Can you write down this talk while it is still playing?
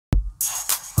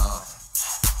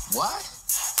What?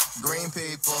 Green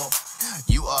people,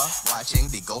 you are watching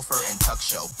the Gopher and Tuk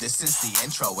show. This is the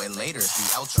intro and later's the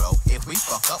outro. If we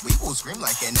fuck up, we will scream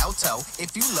like an alto.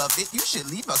 If you loved it, you should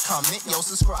leave a comment. Yo,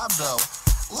 subscribe though.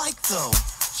 Like though.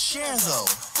 Share though.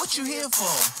 What you here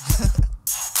for?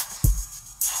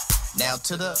 Now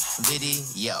to the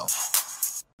video.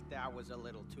 That was a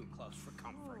little too close for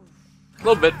comfort. A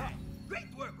little bit.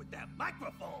 Great work with that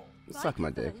microphone. Suck my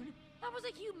dick. That was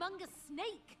a humongous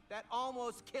snake. That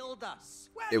almost killed us.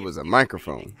 Well, It was a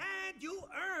microphone. And you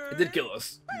earned It did kill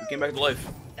us. We came back to life.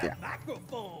 the Yeah.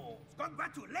 microphone.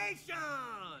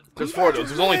 Congratulations. There's 4 of those.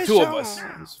 There's only 2 of us.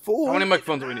 It's full. How many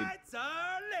microphones do we need? That's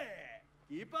our leg.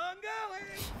 Keep on going.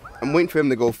 I'm waiting for him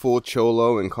to go full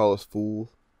cholo and call us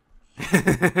fool. He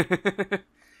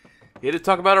had to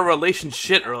talk about a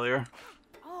relationship earlier.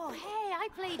 Oh, hey, I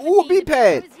played with Ooh, these when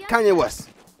I B-pad. was younger. Kanye West.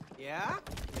 Yeah?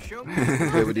 Show me. You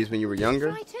played with these when you were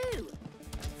younger? Try too.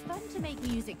 It's fun to make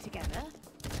music together.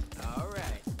 All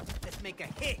right. Let's make a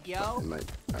hit, yo. It might.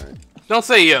 All right. Don't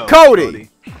say yo. Cody.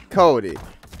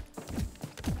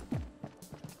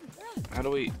 How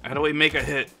do we make a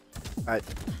hit?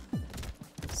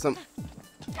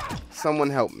 Someone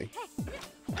help me.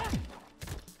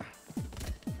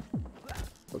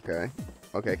 Okay.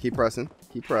 Okay, keep pressing.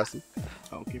 Keep pressing.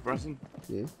 Oh, keep pressing.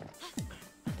 Yeah.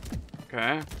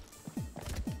 Okay.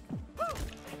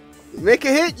 Make a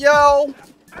hit, yo!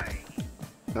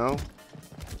 No?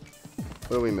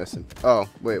 What are we missing? Oh,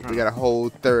 wait, we got a whole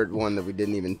third one that we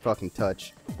didn't even fucking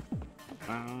touch.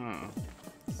 Oh.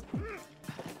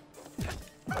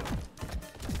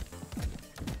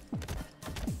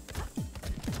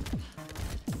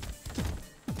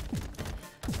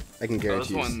 I can So guarantee this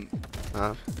you. one.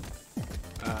 Huh?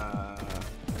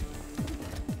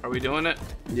 Are we doing it?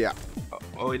 Yeah.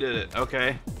 Oh, we did it.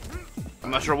 Okay. I'm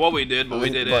not sure what we did, but we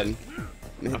did it. I'm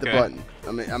gonna hit the Okay. button.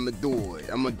 I'm gonna do it.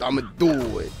 I'm gonna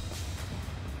do it.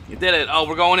 You did it. Oh,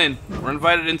 we're going in. We're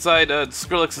invited inside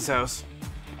Skrillex's house.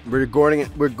 We're going.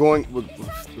 I'm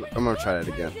gonna try that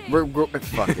again.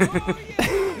 Fuck it.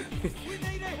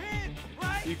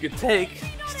 You could take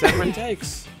separate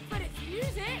takes. But it's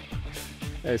music.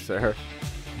 Hey, sir.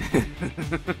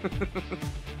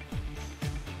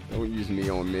 Don't use me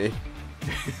on me.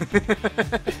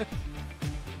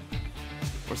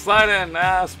 We're sliding.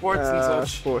 Sports and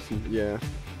such. Sports and, yeah.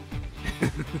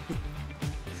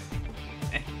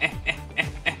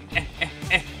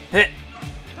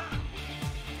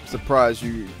 Surprised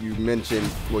you mentioned,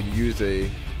 well, you used a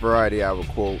variety hour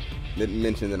quote. Didn't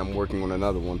mention that I'm working on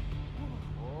another one.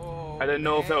 I didn't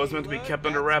know if that was meant to be kept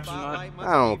under wraps or not.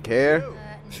 I don't care. No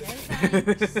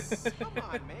thanks. Come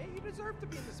on, man. You deserve to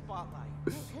be in the spotlight.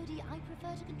 Cody, I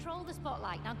prefer to control the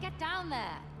spotlight. Now get down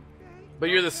there. But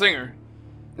you're the singer.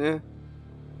 Yeah.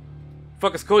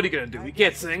 Fuck is Cody gonna do? He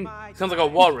can't sing. Sounds like a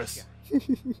walrus.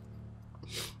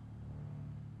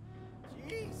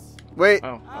 Jeez. Wait.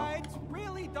 Oh. It's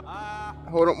really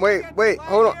Hold on. Wait.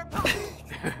 Hold on.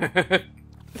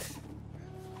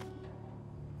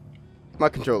 My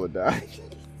controller died.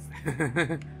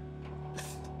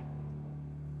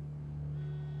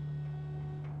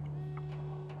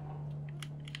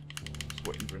 Just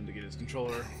waiting for him to get his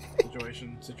controller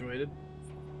situated.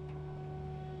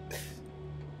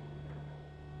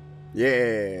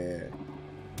 Yeah.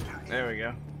 There we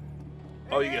go.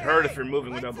 Oh, you get hurt if you're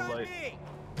moving without the light.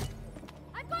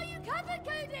 I've got you covered,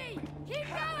 Cody. Keep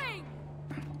going.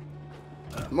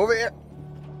 I'm over here.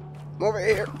 I'm over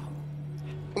here.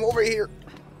 I'm over here.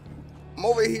 I'm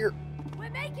over here. We're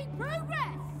making progress.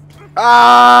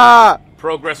 Ah!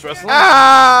 Progress wrestling?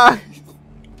 Ah!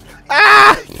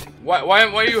 Ah! Why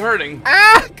are you hurting?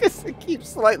 Ah! Because it keeps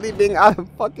slightly being out of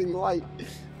fucking light.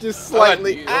 Just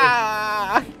slightly.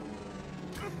 Ah!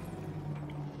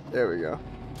 There we go.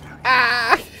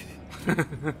 Ah!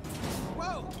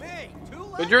 Whoa, Meg, two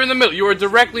lights. But you're in the middle. You were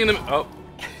directly in the middle. Oh.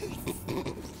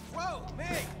 Whoa,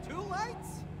 Meg, two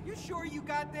lights? You sure you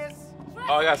got this?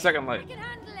 Oh, I got a second light. We can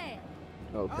handle it.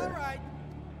 Okay. All right.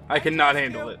 I cannot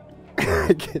handle it.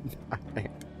 I cannot.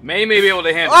 May be able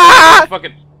to handle Ah! it.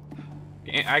 Fucking.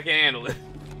 I can't handle it.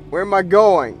 Where am I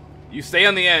going? You stay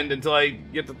on the end until I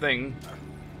get the thing.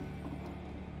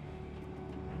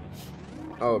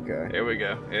 Okay. There we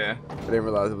go. Yeah. I didn't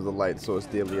realize it was a light source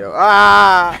dealio.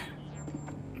 Ah!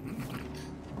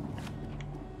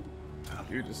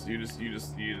 You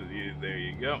there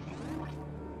you go.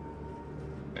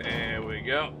 There we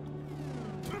go.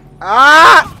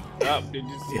 Ah! Oh, did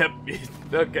you? Yep.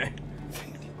 Okay.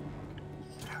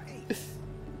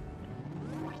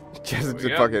 Just we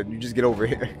go. fucking, you just get over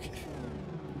here.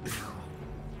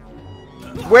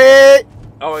 Wait!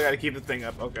 Oh, I gotta keep the thing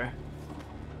up. Okay.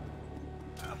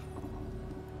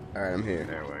 Alright, I'm here.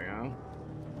 There we go.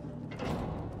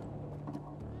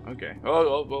 Okay.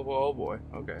 Oh boy.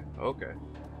 Okay. Okay.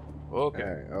 Okay.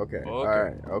 Alright, okay. Okay.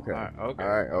 Alright, okay. Alright, okay.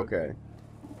 Alright, okay.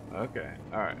 Okay.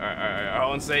 Alright.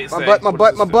 Oh, and say. My butt, my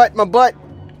butt, my butt, my butt.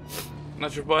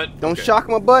 Not your butt. Don't Okay. shock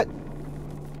my butt.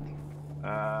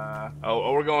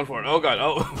 Oh, we're going for it. Oh god.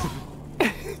 Oh.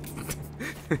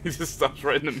 He just stops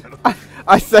right in the middle.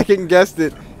 I second guessed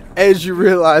it as you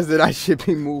realized that I should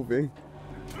be moving.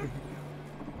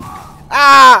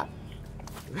 Ah!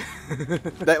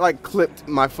 That like clipped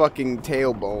my fucking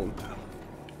tailbone.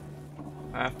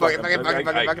 Fuck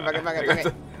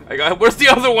it. I got. Where's the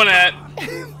other one at?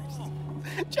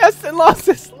 Justin lost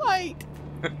his light.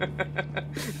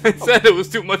 I said it was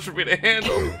too much for me to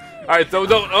handle. Alright, so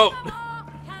don't. Oh.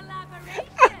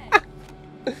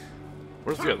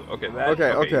 Where's the other? Okay,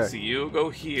 that. Okay. So you go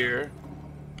here.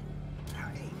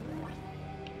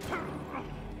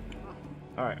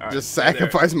 Alright. Just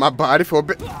sacrifice my body for a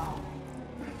bit.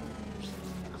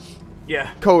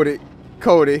 Yeah. Cody.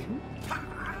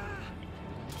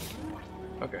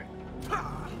 Okay.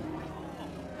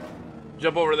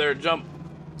 Jump over there. Jump.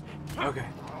 Okay.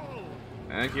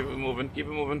 And keep it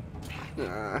moving.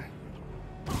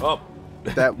 Oh.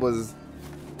 That was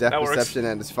That deception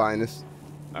at its finest.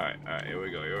 Alright, here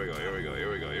we go.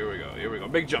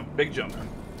 Big jump.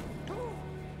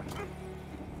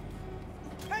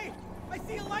 Hey, I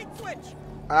see a light switch.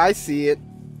 I see it.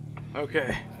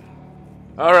 Okay.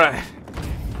 Alright.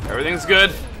 Everything's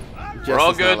good. We're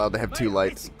all Justin's not good. allowed to have two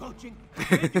lights. Coaching.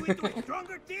 Make you into a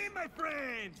stronger team, my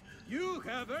friend. You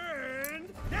have earned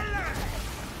the light.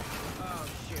 Oh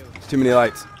shoot. Too many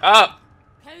lights. Ah!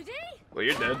 Cody? Well,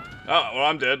 you're dead. Oh, well,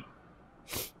 I'm dead.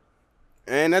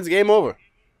 And that's game over.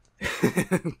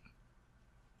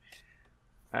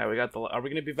 Alright, we got the. Are we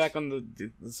gonna be back on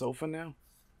the sofa now?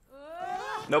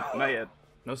 Nope, not yet.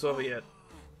 No sofa yet.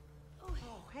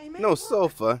 Hey man. No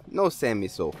sofa. No Sammy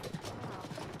sofa.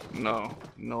 No.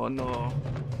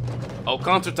 Oh,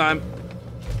 concert time.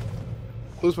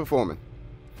 Who's performing?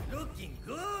 Looking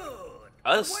good.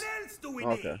 Us. What else do we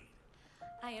Okay. need?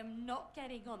 I am not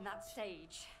getting on that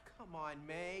stage. Come on,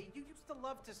 May. You used to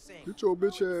love to sing. Get your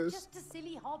bitch It's ass. just a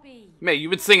silly hobby. Mate, you've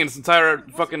been singing this entire It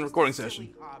wasn't fucking just a recording silly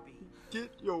session. hobby.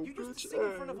 Get your You used to sing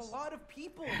in front of a lot of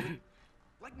people,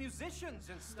 like musicians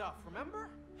and stuff. Remember?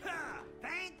 Ha!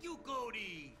 Thank you,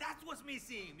 Cody. That's what's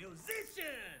missing.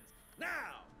 Musicians.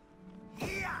 Now,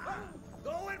 yeah,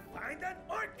 go and find an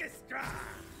orchestra.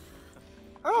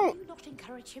 Oh. Do not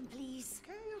encourage him, please.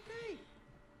 Okay.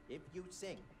 If you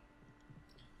sing.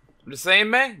 I'm just saying,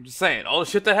 man. I'm just saying. All the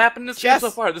shit that happened this game Chess. so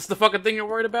far. This is the fucking thing you're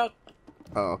worried about?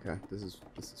 Oh, okay. This is.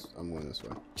 I'm going this way.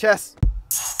 Chess.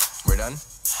 We're done?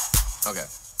 Okay.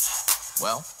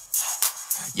 Well,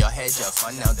 y'all had your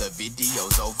fun, now the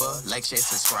video's over. Like, share,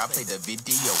 subscribe, play the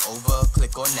video over.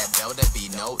 Click on that bell to be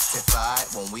notified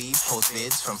when we post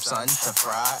vids from sun to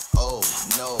fry. Oh,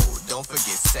 no, don't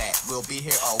forget Sat. We'll be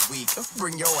here all week.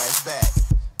 Bring your ass back.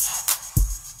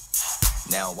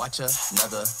 Now watch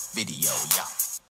another video, y'all.